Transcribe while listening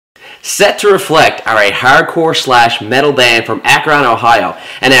Set to Reflect are a hardcore slash metal band from Akron, Ohio,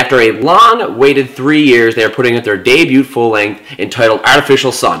 and after a long-waited 3 years, they are putting out their debut full-length entitled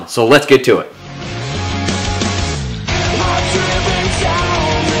Artificial Sun. So let's get to it.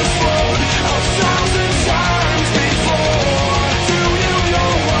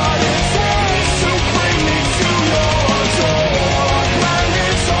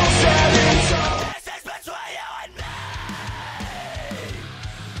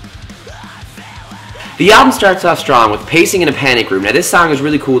 The album starts off strong with Pacing in a Panic Room. Now this song is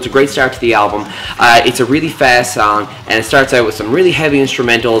really cool. It's a great start to the album. It's a really fast song, and it starts out with some really heavy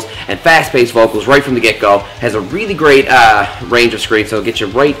instrumentals and fast-paced vocals right from the get-go. Has a really great range of screams, so it'll get you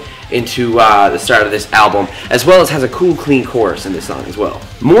right into the start of this album, as well as has a cool, clean chorus in this song as well.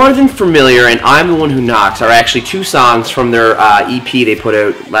 More Than Familiar and I'm the One Who Knocks are actually two songs from their EP they put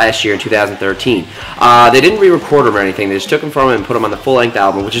out last year in 2013. They didn't re-record them or anything. They just took them from it and put them on the full-length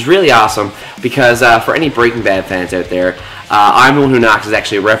album, which is really awesome because for any Breaking Bad fans out there, I'm the One Who Knocks is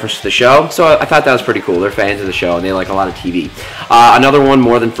actually a reference to the show, so I thought that was pretty cool. They're fans of the show, and they like a lot of TV. Another one,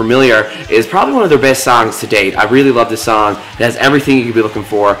 More Than Familiar, is probably one of their best songs to date. I really love this song. It has everything you could be looking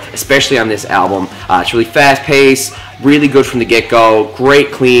for, especially on this album. It's really fast-paced, really good from the get-go,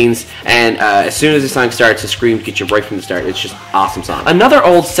 great cleans, and as soon as the song starts, the screams get you right from the start. It's just an awesome song. Another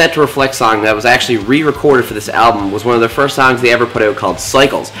old Set to Reflect song that was actually re-recorded for this album was one of their first songs they ever put out called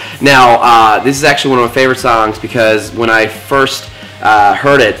Cycles. Now, this is actually one of my favorite songs because when I first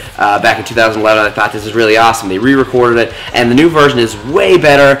heard it back in 2011, I thought this is really awesome. They re-recorded it, and the new version is way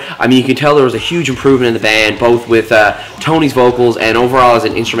better. I mean, you can tell there was a huge improvement in the band, both with Tony's vocals and overall as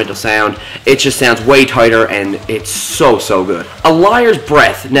an instrumental sound. It just sounds way tighter, and it's so good. A Liar's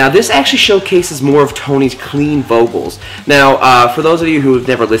Breath. Now, this actually showcases more of Tony's clean vocals. Now, for those of you who have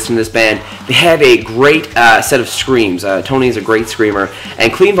never listened to this band, they have a great set of screams. Tony is a great screamer,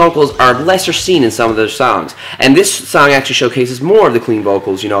 and clean vocals are lesser seen in some of their songs. And this song actually showcases more of the clean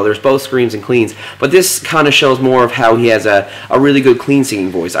vocals. You know, there's both screams and cleans, but this kind of shows more of how he has a really good clean singing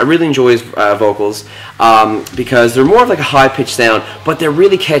voice. I really enjoy his vocals because they're more of like a high-pitched sound, but they're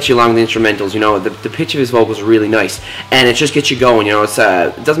really catchy along the instrumentals. You know, the pitch of his vocals are really nice, and it just gets you going. You know, it's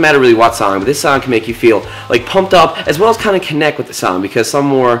it doesn't matter really what song, but this song can make you feel like pumped up, as well as kind of connect with the song, because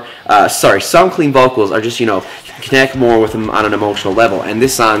some clean vocals are just, you know, you can connect more with them on an emotional level, and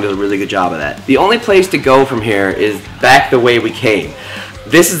this song does a really good job of that. The only place to go from here is Back the Way We Came.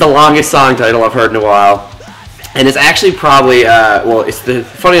 This is the longest song title I've heard in a while, and it's actually probably,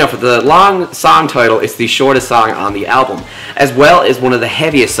 funny enough, with the long song title, it's the shortest song on the album, as well as one of the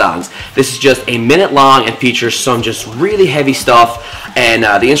heaviest songs. This is just a minute long and features some just really heavy stuff, and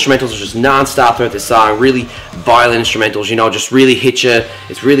the instrumentals are just non-stop throughout this song, really violent instrumentals, you know, just really hit you.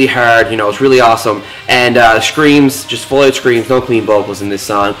 It's really hard, you know, it's really awesome, and screams, just full-out screams, no clean vocals in this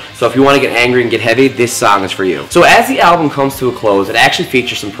song. So if you want to get angry and get heavy, this song is for you. So as the album comes to a close, it actually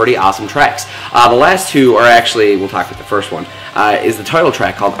features some pretty awesome tracks. The last two are actually, we'll talk about the first one, is the title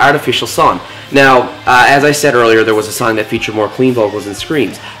track called Artificial Sun. Now, as I said earlier, there was a song that featured more clean vocals and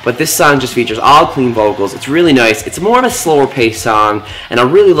screams, but this song just features all clean vocals. It's really nice. It's more of a slower paced song, and I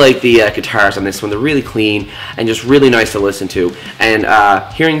really like the guitars on this one. They're really clean and just really nice to listen to. And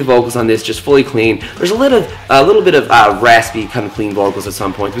hearing the vocals on this just fully clean, there's a little bit of raspy kind of clean vocals at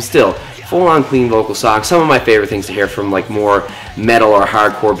some point, but still full-on clean vocal song. Some of my favorite things to hear from like more metal or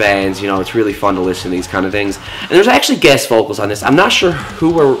hardcore bands. You know, it's really fun to listen to these kind of things. And there's actually guest vocals on this. I'm not sure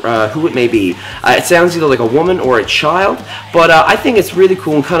who it may be. It sounds either like a woman or a child, but I think it's really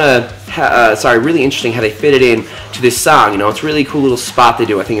cool and kind of really interesting how they fit it in to this song. You know, it's a really cool little spot they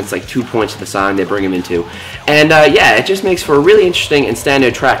do. I think it's like 2 points of the song they bring them into. And yeah, it just makes for a really interesting and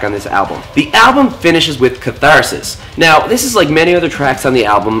standout track on this album. The album finishes with Catharsis. Now, this is like many other tracks on the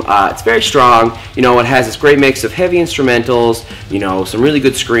album. It's very strong. You know, it has this great mix of heavy instrumentals, you know, some really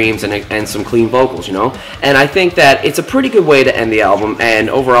good screams and some clean vocals, you know. And I think that it's a pretty good way to end the album. And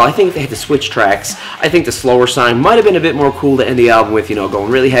overall, I think if they had to switch tracks, I think the slower song might have been a bit more cool to end the album with, you know,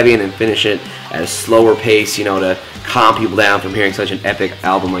 going really heavy and then finish it at a slower pace, you know, to calm people down from hearing such an epic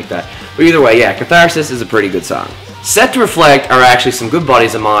album like that. But either way, yeah, Catharsis is a pretty good song. Set to Reflect are actually some good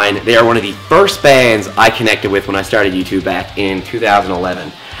buddies of mine. They are one of the first bands I connected with when I started YouTube back in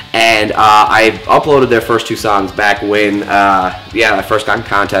 2011. And I uploaded their first 2 songs back when I first got in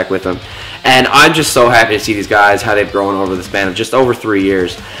contact with them. And I'm just so happy to see these guys, how they've grown over the span of just over 3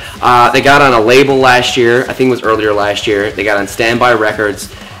 years. They got on a label last year, I think it was earlier last year. They got on Standby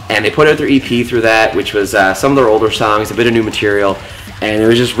Records. and they put out their EP through that, which was some of their older songs, a bit of new material, and it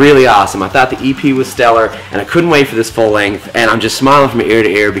was just really awesome. I thought the EP was stellar, and I couldn't wait for this full length, and I'm just smiling from ear to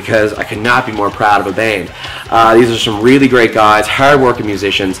ear because I could not be more proud of a band. These are some really great guys, hard-working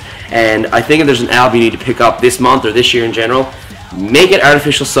musicians, and I think if there's an album you need to pick up this month or this year in general, make it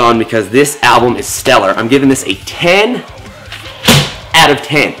Artificial Sun, because this album is stellar. I'm giving this a 10 out of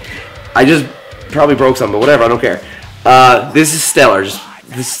 10. I just probably broke something, but whatever, I don't care. This is stellar.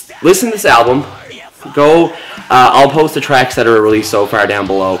 Just listen to this album. Go. I'll post the tracks that are released so far down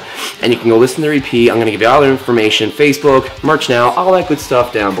below, and you can go listen to their EP. I'm going to give you all their information, Facebook, merch now, all that good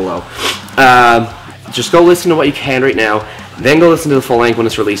stuff down below. Just go listen to what you can right now, then go listen to the full length when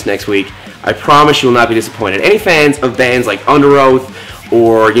it's released next week. I promise you will not be disappointed. Any fans of bands like Under Oath,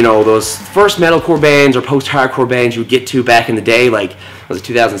 or those first metalcore bands or post-hardcore bands you would get to back in the day, like was it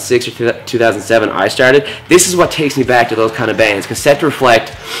 2006 or 2007 I started, this is what takes me back to those kind of bands, because Set to Reflect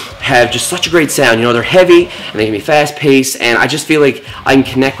have just such a great sound. They're heavy and they can be fast-paced, and I just feel like I can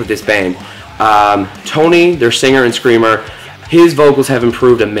connect with this band. Tony, their singer and screamer, his vocals have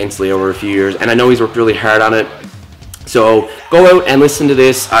improved immensely over a few years, and I know he's worked really hard on it. So go out and listen to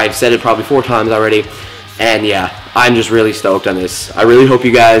this. I've said it probably 4 times already, and yeah, I'm just really stoked on this. I really hope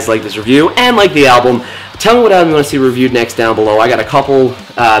you guys like this review and like the album. Tell me what album you want to see reviewed next down below. I got a couple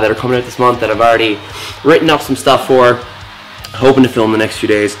that are coming out this month that I've already written up some stuff for, hoping to film the next few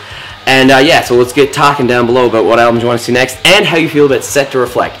days. And yeah, so let's get talking down below about what albums you want to see next and how you feel about Set to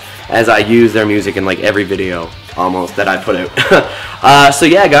Reflect, as I use their music in like every video almost that I put out. So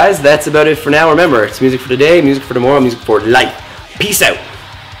yeah, guys, that's about it for now. Remember, it's music for today, music for tomorrow, music for life. Peace out.